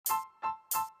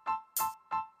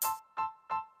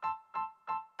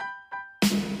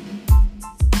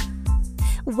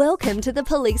Welcome to the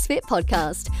Police Fit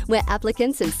podcast, where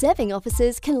applicants and serving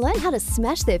officers can learn how to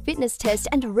smash their fitness test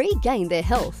and regain their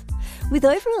health. With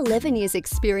over 11 years'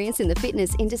 experience in the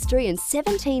fitness industry and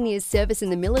 17 years' service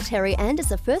in the military and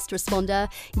as a first responder,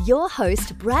 your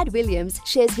host, Brad Williams,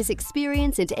 shares his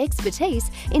experience and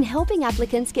expertise in helping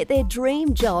applicants get their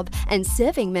dream job and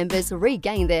serving members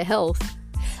regain their health.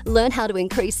 Learn how to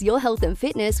increase your health and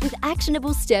fitness with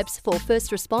actionable steps for first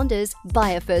responders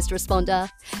by a first responder.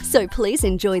 So please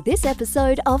enjoy this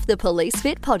episode of the Police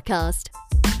Fit podcast.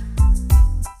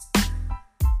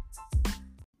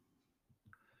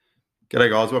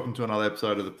 G'day guys, welcome to another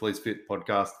episode of the Police Fit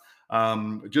podcast.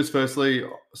 Just firstly,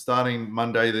 starting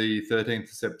Monday the 13th of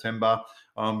September,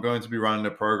 I'm going to be running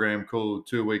a program called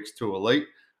 2 Weeks to Elite.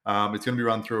 It's going to be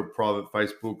run through a private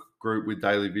Facebook group with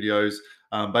daily videos.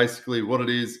 Basically what it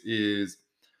is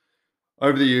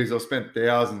over the years, I've spent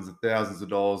thousands and thousands of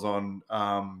dollars on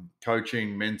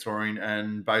coaching, mentoring,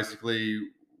 and basically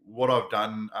what I've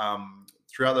done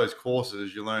throughout those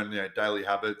courses, you learn daily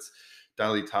habits,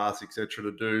 daily tasks, etc.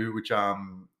 to do, which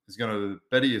is going to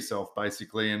better yourself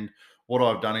basically. And what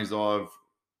I've done is I've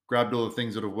grabbed all the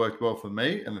things that have worked well for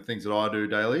me and the things that I do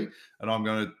daily, and I'm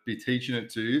going to be teaching it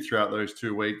to you throughout those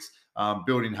 2 weeks,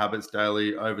 building habits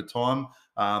daily over time.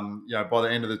 By the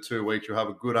end of the 2 weeks, you'll have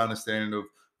a good understanding of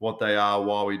what they are,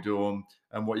 why we do them,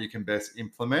 and what you can best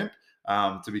implement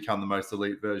to become the most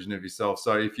elite version of yourself.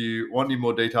 So if you want any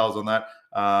more details on that,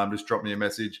 just drop me a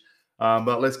message.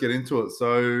 But let's get into it.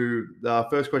 So the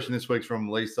first question this week's from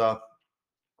Lisa: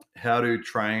 how to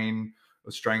train,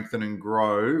 strengthen, and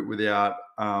grow without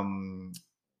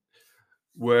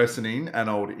worsening an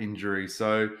old injury.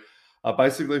 So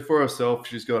basically for herself,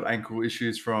 she's got ankle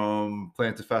issues from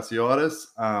plantar fasciitis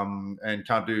and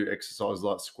can't do exercises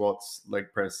like squats, leg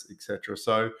press, etc.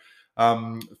 So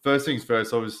first things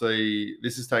first, obviously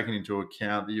this is taken into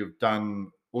account that you've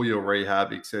done all your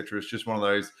rehab, etc. It's just one of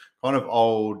those kind of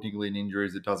old niggling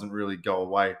injuries that doesn't really go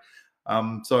away.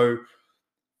 So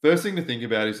first thing to think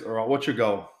about is, all right, what's your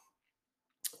goal?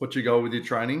 What's your goal with your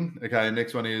training? Okay,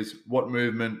 next one is, what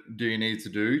movement do you need to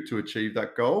do to achieve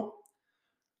that goal?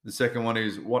 The second one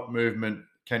is, what movement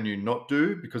can you not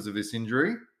do because of this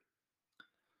injury?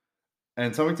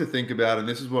 And something to think about, and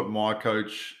this is what my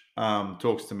coach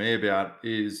talks to me about,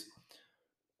 is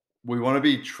we want to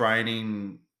be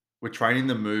training, we're training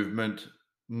the movement,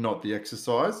 not the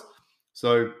exercise.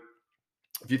 So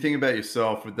if you think about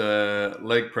yourself with the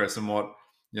leg press and what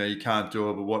you can't do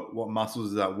it, but what muscles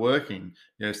is that working?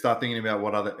 Start thinking about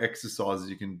what other exercises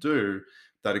you can do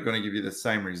that are going to give you the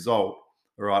same result,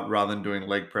 right? Rather than doing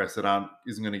leg press that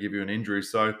isn't going to give you an injury.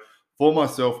 So for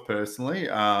myself personally,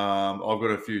 I've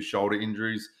got a few shoulder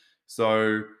injuries,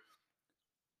 so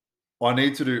I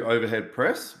need to do overhead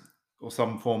press or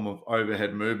some form of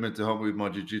overhead movement to help me with my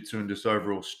jiu-jitsu and just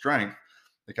overall strength.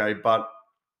 Okay, but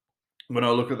when I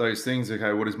look at those things,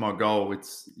 okay, what is my goal?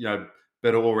 It's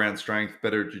better all-round strength,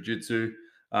 better jiu-jitsu.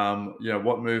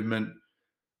 What movement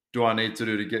do I need to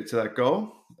do to get to that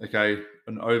goal? Okay,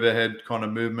 an overhead kind of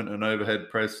movement, an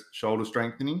overhead press, shoulder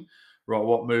strengthening. Right,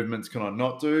 what movements can I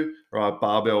not do? Right,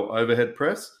 barbell overhead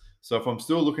press. So if I'm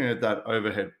still looking at that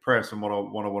overhead press and what I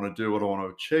want to do, what I want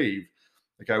to achieve,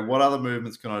 okay, what other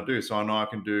movements can I do? So I know I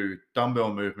can do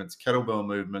dumbbell movements, kettlebell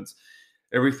movements,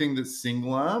 everything that's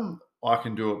single arm, I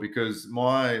can do it because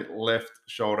my left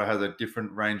shoulder has a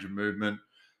different range of movement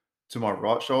to my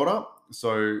right shoulder.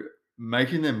 So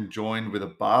making them joined with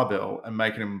a barbell and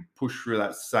making them push through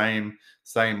that same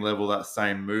level, that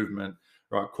same movement,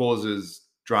 right, causes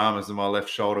dramas in my left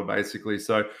shoulder basically.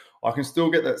 So I can still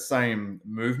get that same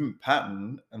movement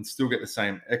pattern and still get the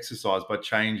same exercise by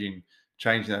changing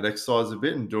that exercise a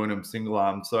bit and doing them single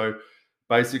arm. So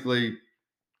basically,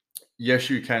 yes,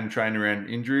 you can train around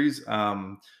injuries.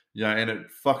 And it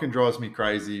fucking drives me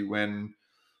crazy when,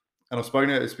 and I've spoken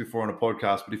about this before on a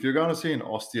podcast, but if you're going to see an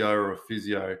osteo or a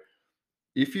physio,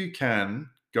 if you can,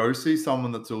 go see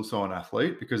someone that's also an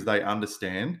athlete, because they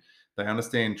understand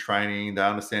training, they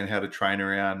understand how to train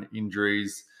around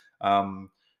injuries. I've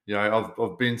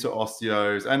been to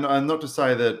osteos, and not to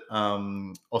say that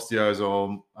osteos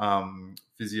or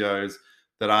physios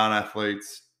that aren't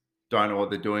athletes don't know what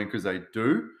they're doing, because they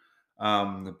do.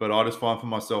 But I just find for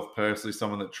myself personally,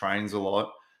 someone that trains a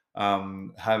lot,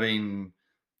 having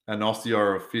an osteo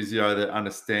or a physio that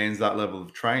understands that level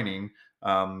of training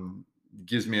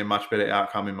gives me a much better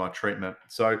outcome in my treatment.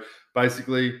 So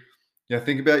basically,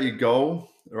 think about your goal,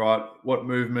 right? What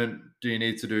movement do you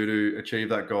need to do to achieve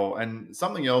that goal? And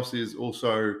something else is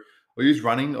also, we'll use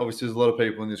running. Obviously, there's a lot of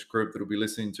people in this group that will be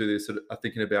listening to this that are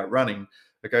thinking about running.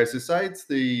 Okay, so say it's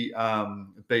the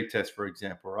beep test, for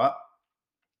example, right?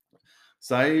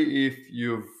 say if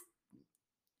you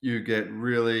get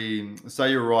really,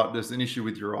 say you're right, there's an issue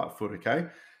with your right foot, okay?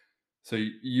 So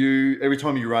you every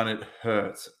time you run it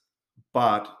hurts,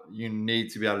 but you need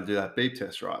to be able to do that beep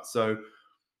test, right? So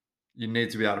you need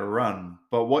to be able to run.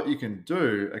 But what you can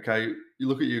do, okay, you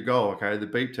look at your goal, okay, the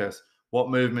beep test. What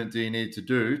movement do you need to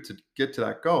do to get to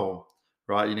that goal?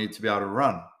 Right? You need to be able to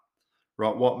run.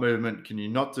 Right? What movement can you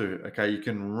not do? Okay, you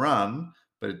can run,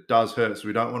 but it does hurt. So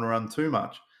we don't want to run too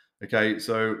much. Okay,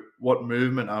 so what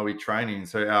movement are we training?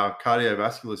 So our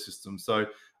cardiovascular system. So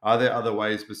are there other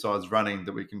ways besides running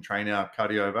that we can train our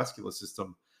cardiovascular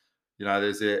system?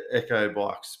 There's the echo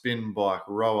bike, spin bike,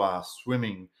 rower,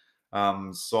 swimming,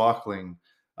 cycling.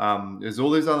 There's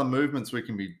all these other movements we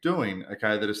can be doing,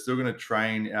 okay, that are still going to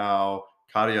train our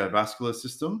cardiovascular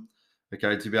system,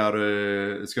 okay, to be able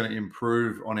to, it's going to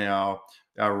improve on our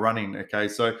running, okay.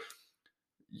 So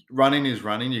running is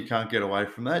running. You can't get away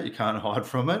from that. You can't hide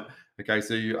from it, okay.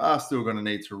 So you are still going to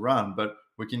need to run, but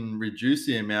we can reduce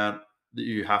the amount that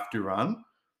you have to run,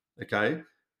 okay,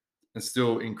 and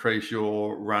still increase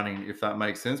your running, if that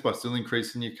makes sense, by still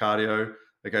increasing your cardio.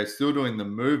 Okay, still doing the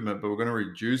movement, but we're going to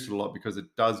reduce it a lot because it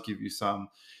does give you some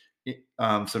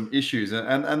issues,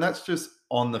 and that's just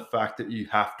on the fact that you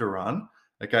have to run.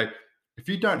 Okay, if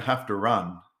you don't have to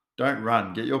run, don't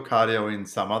run. Get your cardio in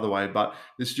some other way. But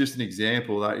this is just an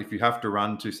example that if you have to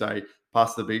run to say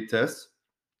pass the beep test,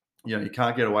 you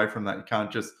can't get away from that. You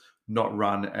can't just not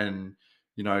run and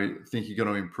think you're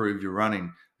going to improve your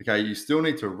running. Okay, you still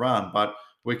need to run, but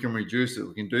we can reduce it.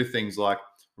 We can do things like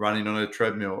running on a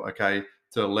treadmill, okay,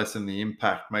 to lessen the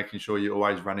impact, making sure you're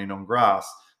always running on grass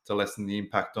to lessen the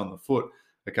impact on the foot.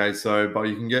 Okay, so but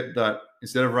you can get that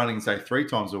instead of running say 3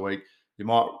 times a week, you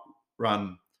might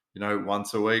run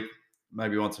once a week,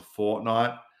 maybe once a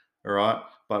fortnight. All right,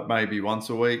 but maybe once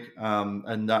a week.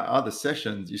 And the other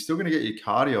sessions, you're still going to get your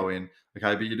cardio in,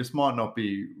 okay, but you just might not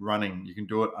be running. You can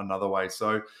do it another way.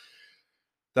 So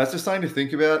that's just something to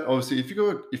think about. Obviously, if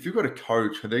you've got a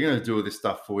coach, they're going to do all this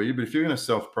stuff for you. But if you're going to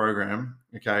self-program,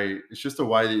 okay, it's just a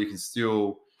way that you can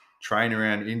still train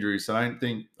around injuries. So I don't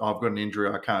think, oh, I've got an injury,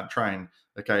 I can't train.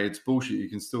 Okay, it's bullshit. You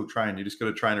can still train. You just got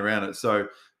to train around it. So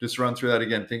just run through that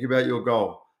again. Think about your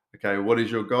goal. Okay, what is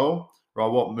your goal? Right,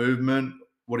 what movement?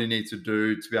 What do you need to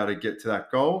do to be able to get to that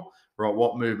goal? Right,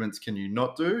 what movements can you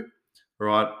not do?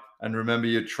 Right, and remember,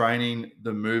 you're training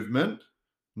the movement,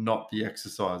 not the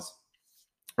exercise.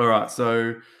 All right,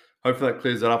 so hopefully that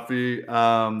clears that up for you.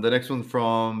 The next one's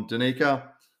from Danica.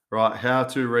 Right, how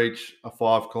to reach a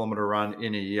 5 kilometer run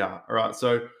in a year. All right,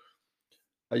 so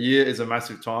a year is a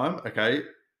massive time. Okay,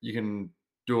 you can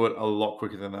do it a lot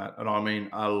quicker than that, and I mean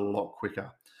a lot quicker.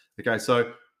 Okay,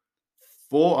 so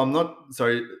I'm not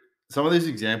sorry. Some of these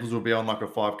examples will be on like a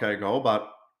 5K goal,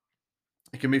 but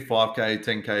it can be 5K,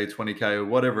 10K, 20K, or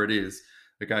whatever it is.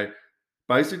 Okay,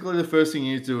 basically, the first thing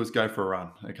you need to do is go for a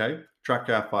run. Okay, track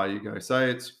how far you go. Say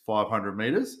it's 500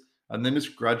 meters, and then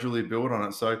just gradually build on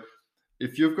it. So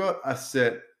if you've got a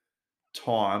set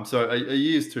time, so a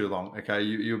year is too long. Okay,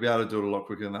 you'll be able to do it a lot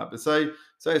quicker than that. But say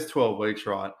it's 12 weeks,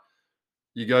 right?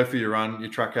 You go for your run, you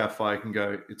track how far you can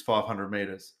go. It's 500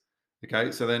 meters. Okay,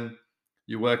 so then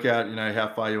you work out, how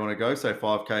far you want to go. Say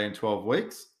 5K in 12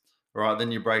 weeks. All right,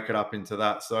 then you break it up into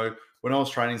that. So when I was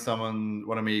training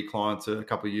one of my clients a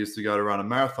couple of years ago to run a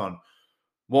marathon,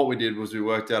 what we did was we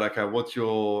worked out, okay, what's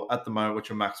your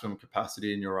maximum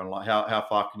capacity in your run? Like how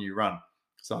far can you run?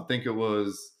 So I think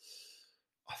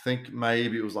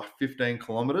maybe it was like 15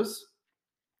 kilometers,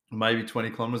 maybe 20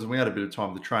 kilometers, and we had a bit of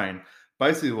time to train.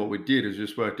 Basically, what we did is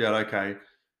just worked out, okay,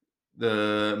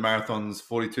 the marathon's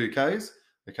 42 Ks.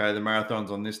 Okay, the marathon's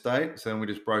on this date. So then we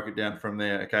just broke it down from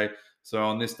there. Okay, so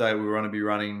on this date, we were going to be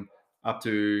running up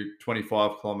to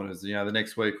 25 kilometers. The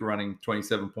next week, we're running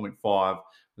 27.5.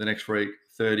 The next week,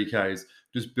 30 Ks,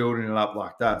 just building it up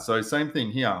like that. So same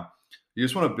thing here. You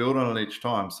just want to build on it each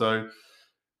time. So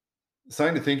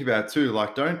something to think about too,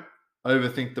 like don't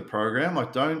overthink the program.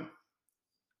 Like don't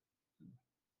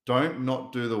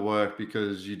not do the work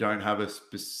because you don't have a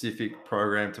specific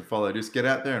program to follow. Just get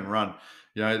out there and run.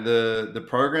 The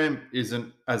program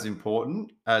isn't as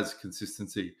important as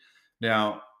consistency.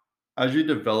 Now, as you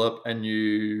develop and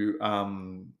you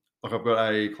like I've got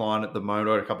a client at the moment,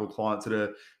 or a couple of clients that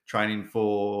are training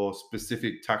for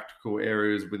specific tactical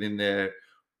areas within their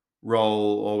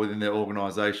role or within their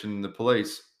organization, the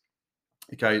police.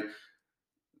 Okay,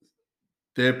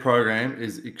 their program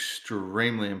is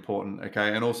extremely important.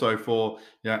 Okay, and also for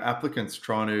applicants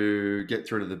trying to get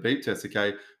through to the beep test.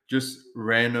 Okay, just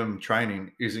random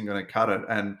training isn't going to cut it.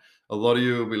 And a lot of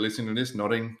you will be listening to this,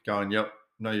 nodding, going, "Yep,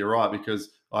 no, you're right, because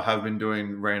I have been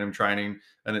doing random training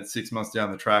and it's 6 months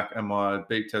down the track and my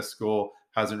beep test score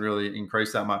hasn't really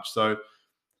increased that much. So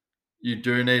you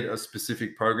do need a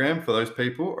specific program for those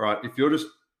people, right? If you're just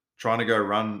trying to go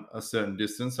run a certain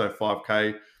distance, so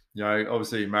 5K,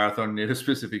 obviously marathon, you need a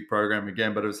specific program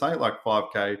again, but it's say like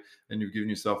 5K and you've given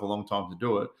yourself a long time to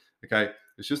do it. Okay.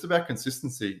 It's just about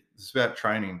consistency. It's about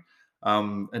training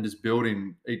and just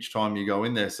building each time you go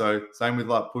in there. So same with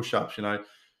like push-ups,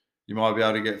 you might be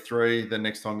able to get 3, the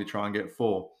next time you try and get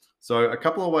 4. So a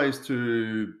couple of ways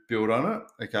to build on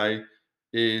it, okay,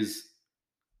 is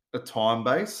a time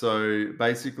base. So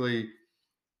basically,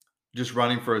 just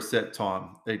running for a set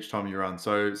time each time you run.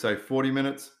 So say 40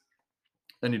 minutes,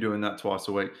 and you're doing that twice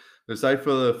a week. So say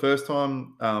for the first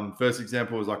time, first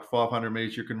example was like 500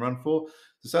 meters you can run for.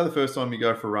 So say the first time you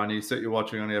go for a run, you set your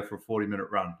watching on here for a 40-minute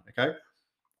run. Okay.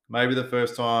 Maybe the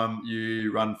first time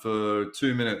you run for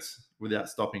 2 minutes without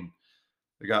stopping.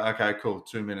 You go, okay, cool,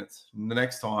 2 minutes. And the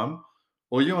next time,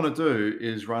 all you want to do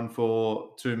is run for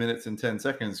 2 minutes and 10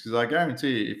 seconds. Because I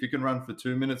guarantee you, if you can run for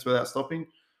 2 minutes without stopping,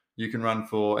 you can run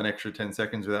for an extra 10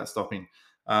 seconds without stopping.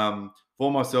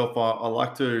 For myself,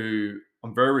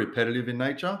 I'm very repetitive in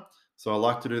nature. So I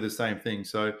like to do the same thing.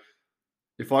 So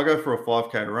if I go for a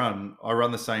 5K run, I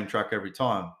run the same track every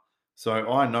time.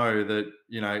 So I know that,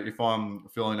 if I'm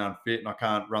feeling unfit and I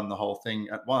can't run the whole thing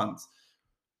at once,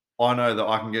 I know that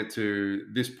I can get to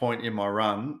this point in my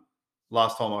run.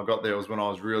 Last time I got there was when I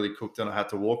was really cooked and I had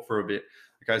to walk for a bit.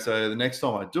 Okay, so the next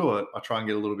time I do it, I try and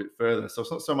get a little bit further. So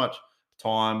it's not so much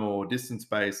time or distance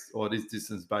based, or it is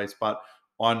distance based, but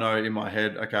I know in my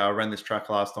head, okay, I ran this track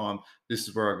last time. This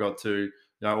is where I got to,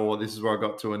 or this is where I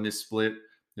got to in this split.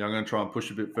 I'm going to try and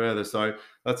push a bit further. So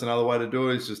that's another way to do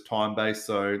it. Is just time based.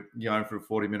 So you're going for a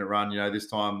 40-minute run. This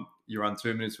time you run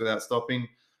 2 minutes without stopping.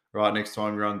 Right, next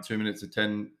time you run 2 minutes and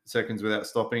 10 seconds without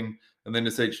stopping, and then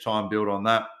just each time build on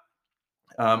that.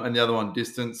 And the other one,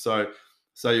 distance. So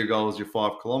say your goal is your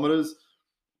 5 kilometers,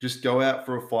 just go out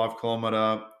for a 5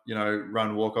 kilometer,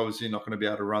 run, walk. Obviously, you're not going to be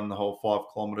able to run the whole 5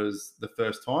 kilometers the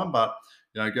first time, but,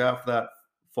 go out for that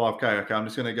 5K. Okay, I'm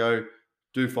just going to go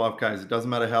do 5Ks. It doesn't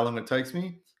matter how long it takes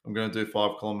me. I'm going to do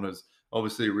 5 kilometers.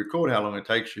 Obviously, record how long it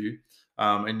takes you.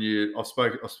 I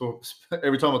spoke,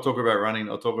 every time I talk about running,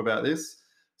 I'll talk about this.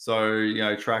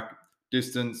 So, track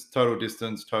distance,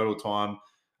 total time,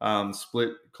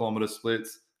 split kilometer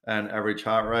splits, and average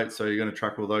heart rate. So you're going to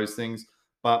track all those things.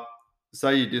 But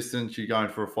say your distance, you're going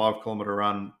for a 5 kilometer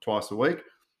run twice a week.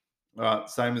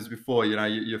 Same as before,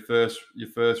 your first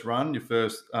run, your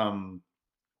first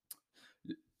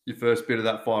bit of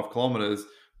that 5 kilometers,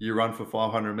 you run for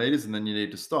 500 meters and then you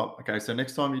need to stop. Okay, so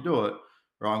next time you do it,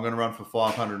 right, I'm going to run for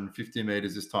 550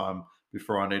 meters this time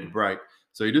before I need a break.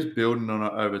 So you're just building on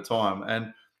it over time.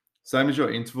 And same as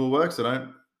your interval work. So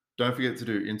don't forget to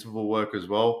do interval work as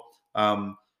well.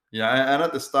 And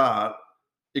at the start,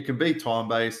 it can be time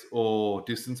based or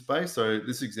distance based. So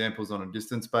this example is on a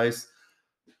distance base.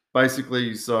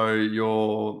 Basically, so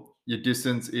your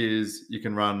distance is you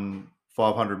can run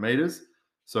 500 meters.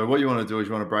 So what you want to do is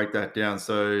you want to break that down.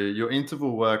 So your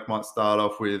interval work might start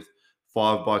off with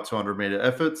 5 by 200 meter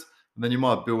efforts, and then you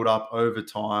might build up over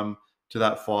time to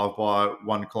that 5 by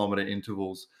 1 kilometer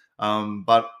intervals.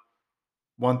 But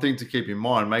one thing to keep in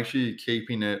mind, make sure you're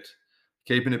keeping it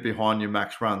behind your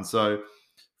max run. So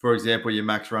for example, your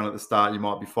max run at the start, you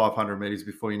might be 500 meters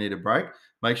before you need a break.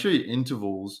 Make sure your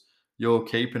intervals, you're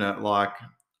keeping it like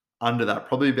under that,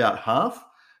 probably about half.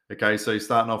 Okay, so you're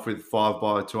starting off with 5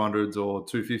 by 200s or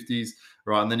 250s,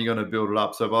 right? And then you're going to build it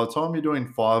up. So by the time you're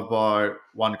doing 5 by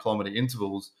 1 kilometer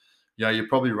intervals, you're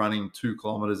probably running 2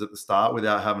 kilometers at the start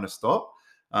without having to stop.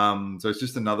 So it's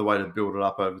just another way to build it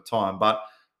up over time. But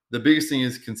the biggest thing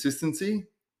is consistency,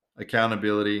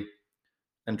 accountability,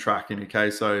 and tracking. Okay,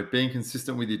 so being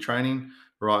consistent with your training,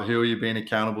 right? Who are you being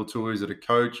accountable to? Is it a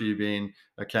coach? Are you being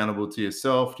accountable to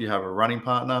yourself? Do you have a running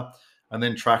partner? And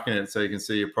then tracking it so you can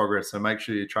see your progress. So make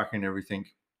sure you're tracking everything.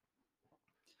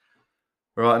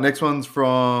 All right, next one's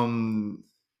from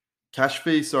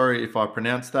Kashfi. Sorry if I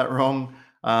pronounced that wrong.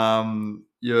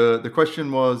 The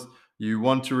question was, you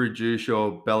want to reduce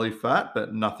your belly fat,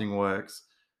 but nothing works.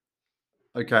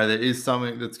 Okay, there is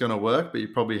something that's going to work, but you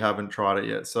probably haven't tried it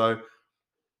yet. So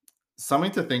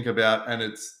something to think about, and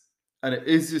it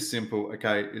is just simple.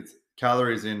 Okay, it's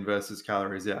calories in versus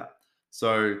calories out.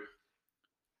 So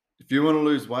if you want to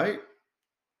lose weight,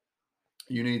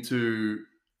 you need to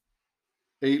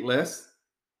eat less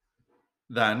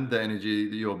than the energy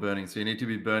that you're burning. So you need to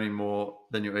be burning more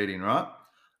than you're eating, right?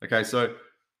 Okay, so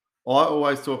I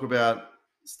always talk about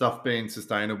stuff being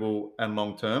sustainable and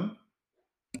long term.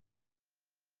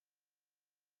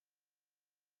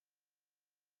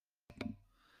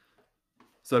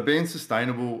 So being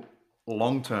sustainable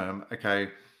long term, okay,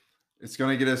 it's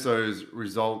going to get us those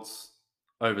results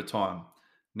over time.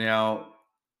 Now,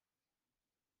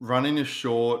 running a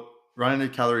short, running a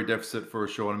calorie deficit for a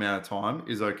short amount of time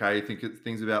is okay. Think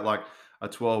things about like a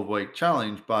 12-week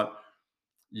challenge, but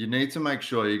you need to make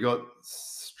sure you got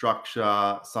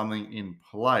structure, something in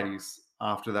place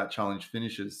after that challenge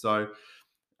finishes. So,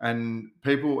 and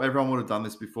people, everyone would have done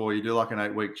this before. You do like an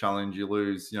 8-week challenge, you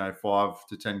lose, 5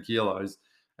 to 10 kilos,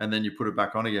 and then you put it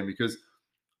back on again because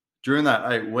during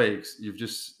that 8 weeks, you've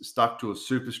just stuck to a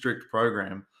super strict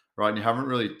program, right? And you haven't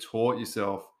really taught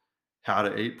yourself how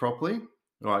to eat properly,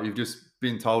 right? You've just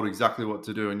been told exactly what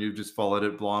to do and you've just followed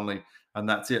it blindly, and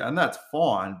that's it. And that's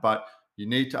fine, but you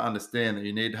need to understand that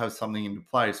you need to have something into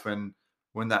place when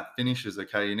that finishes.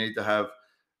 Okay, you need to have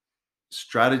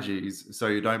strategies so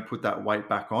you don't put that weight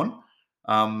back on.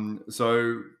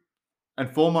 So, and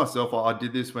for myself, I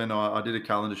did this when I did a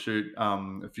calendar shoot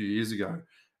a few years ago,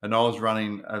 and I was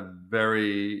running a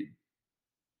very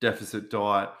deficit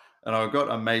diet, and I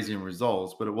got amazing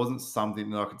results, but it wasn't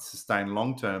something that I could sustain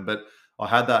long term. But I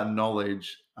had that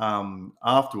knowledge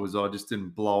afterwards. I just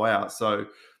didn't blow out. So,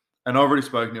 and I've already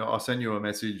spoken to you. I sent you a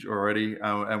message already,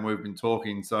 and we've been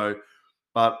talking. So,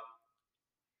 but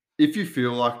if you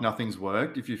feel like nothing's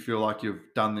worked, if you feel like you've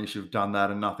done this, you've done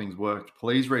that, and nothing's worked,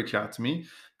 please reach out to me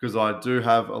because I do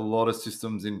have a lot of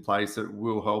systems in place that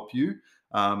will help you,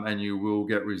 and you will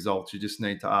get results. You just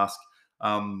need to ask.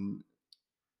 Um,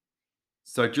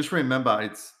 so just remember,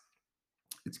 it's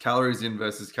calories in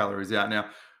versus calories out. Now,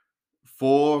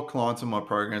 for clients in my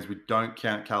programs, we don't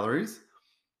count calories.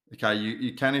 Okay,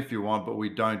 you can if you want, but we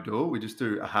don't do it. We just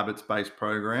do a habits based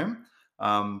program.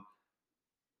 Um,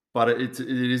 but it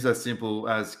is as simple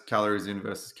as calories in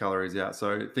versus calories out.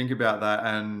 So think about that,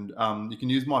 and you can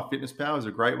use My Fitness Pal as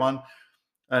a great one.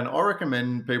 And I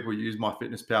recommend people use My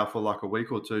Fitness Pal for like a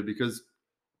week or two because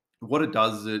what it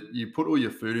does is you put all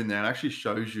your food in there and actually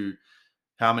shows you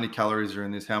how many calories are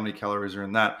in this, how many calories are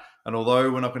in that. And although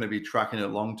we're not going to be tracking it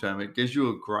long term, it gives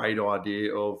you a great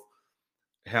idea of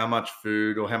how much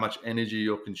food or how much energy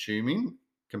you're consuming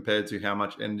compared to how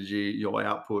much energy your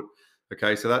output.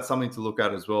 Okay, so that's something to look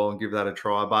at as well and give that a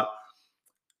try. But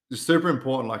it's super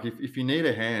important. Like if you need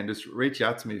a hand, just reach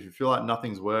out to me. If you feel like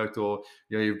nothing's worked or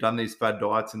you've done these fad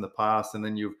diets in the past and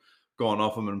then you've gone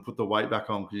off them and put the weight back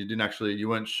on because you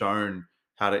weren't shown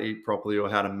how to eat properly or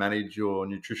how to manage your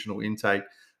nutritional intake,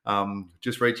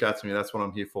 just reach out to me. That's what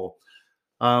I'm here for.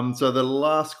 So the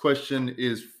last question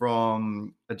is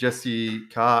from Jesse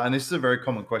Carr, and this is a very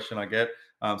common question I get.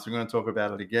 So I'm going to talk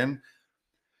about it again.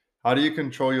 How do you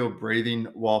control your breathing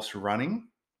whilst running?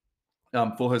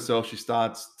 For herself, she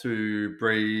starts to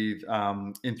breathe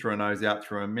in through her nose, out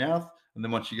through her mouth. And then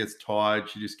once she gets tired,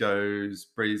 she just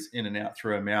breathes in and out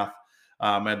through her mouth.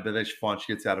 But then she finds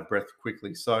she gets out of breath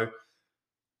quickly. So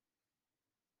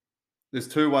there's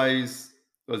two ways,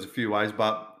 there's a few ways,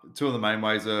 but two of the main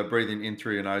ways are breathing in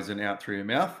through your nose and out through your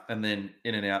mouth, and then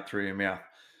in and out through your mouth.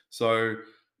 So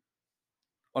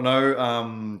I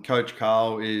know Coach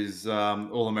Carl is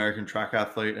all-American track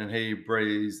athlete, and he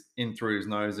breathes in through his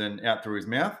nose and out through his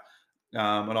mouth.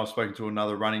 And I've spoken to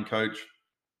another running coach.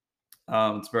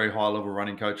 It's a very high-level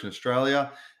running coach in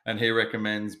Australia, and he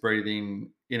recommends breathing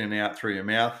in and out through your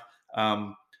mouth.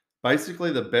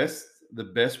 Basically, the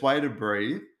best way to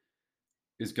breathe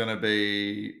is going to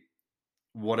be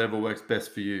whatever works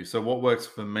best for you. So what works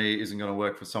for me isn't going to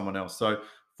work for someone else. So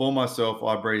for myself,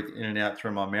 I breathe in and out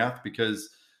through my mouth because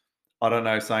I don't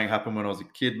know, something happened when I was a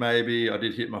kid, maybe. I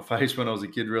did hit my face when I was a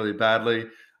kid really badly,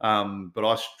 but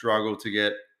I struggle to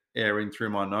get air in through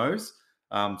my nose.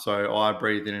 So I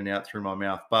breathe in and out through my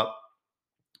mouth. But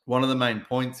one of the main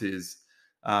points is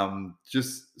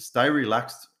just stay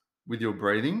relaxed with your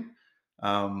breathing.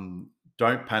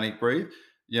 Don't panic breathe.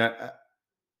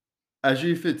 As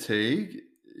you fatigue,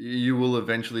 you will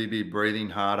eventually be breathing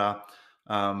harder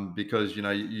because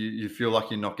you feel like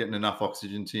you're not getting enough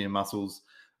oxygen to your muscles.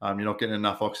 You're not getting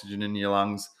enough oxygen in your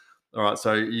lungs. All right,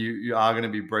 so you are going to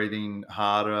be breathing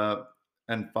harder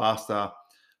and faster.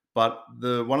 But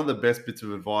one of the best bits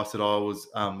of advice that I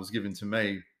was given to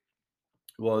me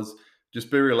was just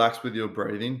be relaxed with your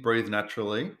breathing. Breathe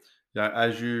naturally.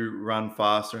 As you run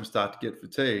faster and start to get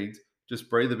fatigued, just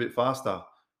breathe a bit faster.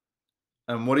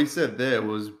 And what he said there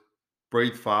was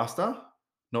breathe faster,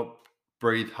 not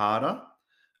breathe harder.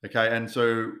 Okay. And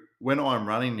so when I'm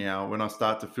running now, when I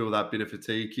start to feel that bit of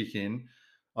fatigue kick in,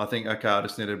 I think, okay, I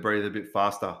just need to breathe a bit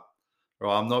faster.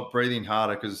 Right. I'm not breathing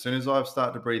harder because as soon as I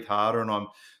start to breathe harder and I'm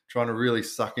trying to really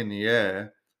suck in the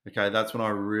air, okay, that's when I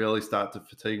really start to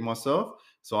fatigue myself.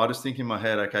 So I just think in my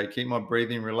head, okay, keep my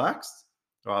breathing relaxed,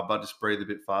 right, but just breathe a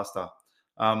bit faster.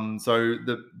 So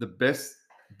the best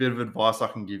bit of advice I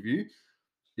can give you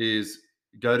is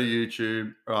go to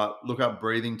YouTube, look up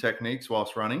breathing techniques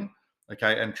whilst running,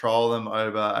 okay, and trial them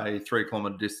over a 3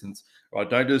 kilometer distance. Right,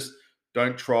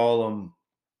 don't trial them,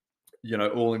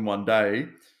 all in one day.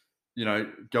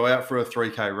 Go out for a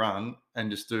 3K run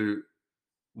and just do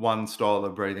one style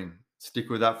of breathing. Stick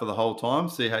with that for the whole time.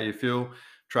 See how you feel.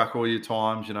 Track all your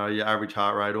times. Your average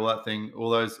heart rate, all that thing, all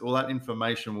that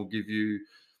information will give you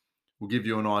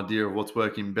an idea of what's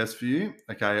working best for you.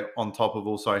 Okay, on top of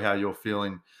also how you're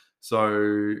feeling.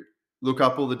 So look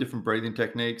up all the different breathing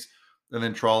techniques and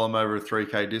then trial them over a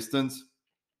 3K distance.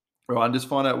 Right, and just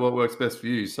find out what works best for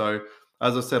you. So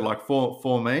as I said, like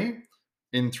for me,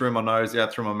 in through my nose,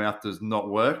 out through my mouth does not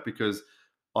work because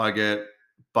I get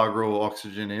bugger all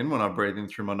oxygen in when I breathe in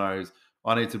through my nose.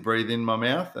 I need to breathe in my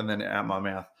mouth and then out my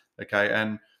mouth. Okay,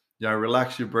 and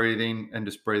relax your breathing and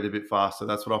just breathe a bit faster.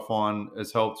 That's what I find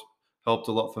has helped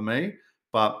a lot for me.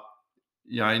 But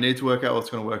you need to work out what's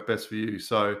going to work best for you.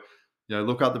 So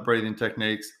look up the breathing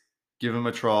techniques, give them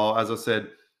a trial. As I said,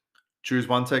 choose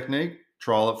one technique,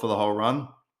 trial it for the whole run.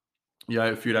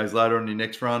 A few days later on your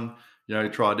next run,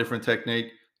 try a different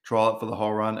technique, trial it for the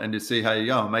whole run, and just see how you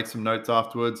go. Make some notes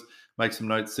afterwards. Make some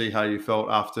notes, see how you felt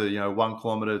after 1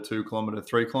 kilometer, 2 kilometer,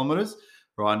 3 kilometers,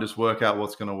 right? And just work out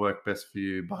what's going to work best for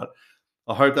you. But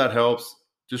I hope that helps.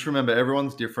 Just remember,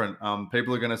 everyone's different.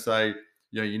 People are going to say,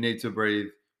 you need to breathe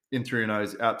in through your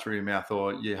nose, out through your mouth,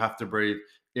 or you have to breathe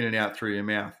in and out through your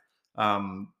mouth.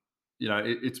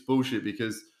 It's bullshit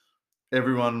because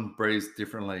everyone breathes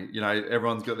differently.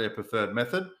 Everyone's got their preferred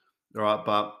method, all right?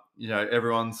 But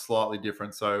everyone's slightly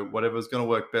different. So whatever's going to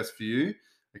work best for you,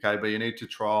 okay, but you need to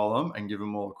trial them and give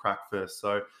them all a crack first.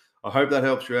 So I hope that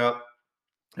helps you out.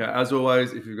 As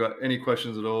always, if you've got any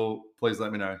questions at all, please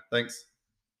let me know. Thanks.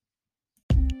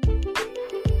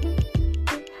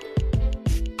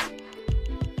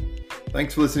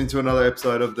 Thanks for listening to another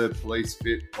episode of the Police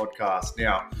Fit podcast.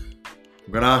 Now,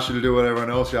 I'm going to ask you to do what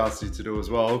everyone else asks you to do as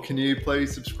well. Can you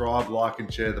please subscribe, like,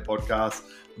 and share the podcast?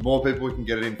 The more people we can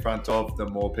get it in front of, the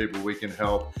more people we can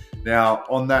help. Now,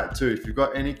 on that too, if you've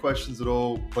got any questions at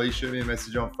all, please shoot me a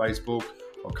message on Facebook.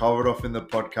 I'll cover it off in the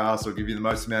podcast. I'll give you the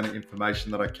most amount of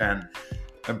information that I can.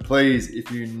 And please,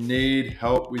 if you need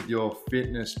help with your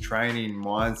fitness, training,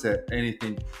 mindset,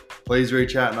 anything, please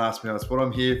reach out and ask me. That's what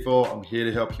I'm here for. I'm here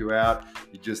to help you out.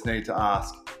 You just need to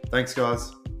ask. Thanks,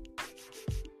 guys.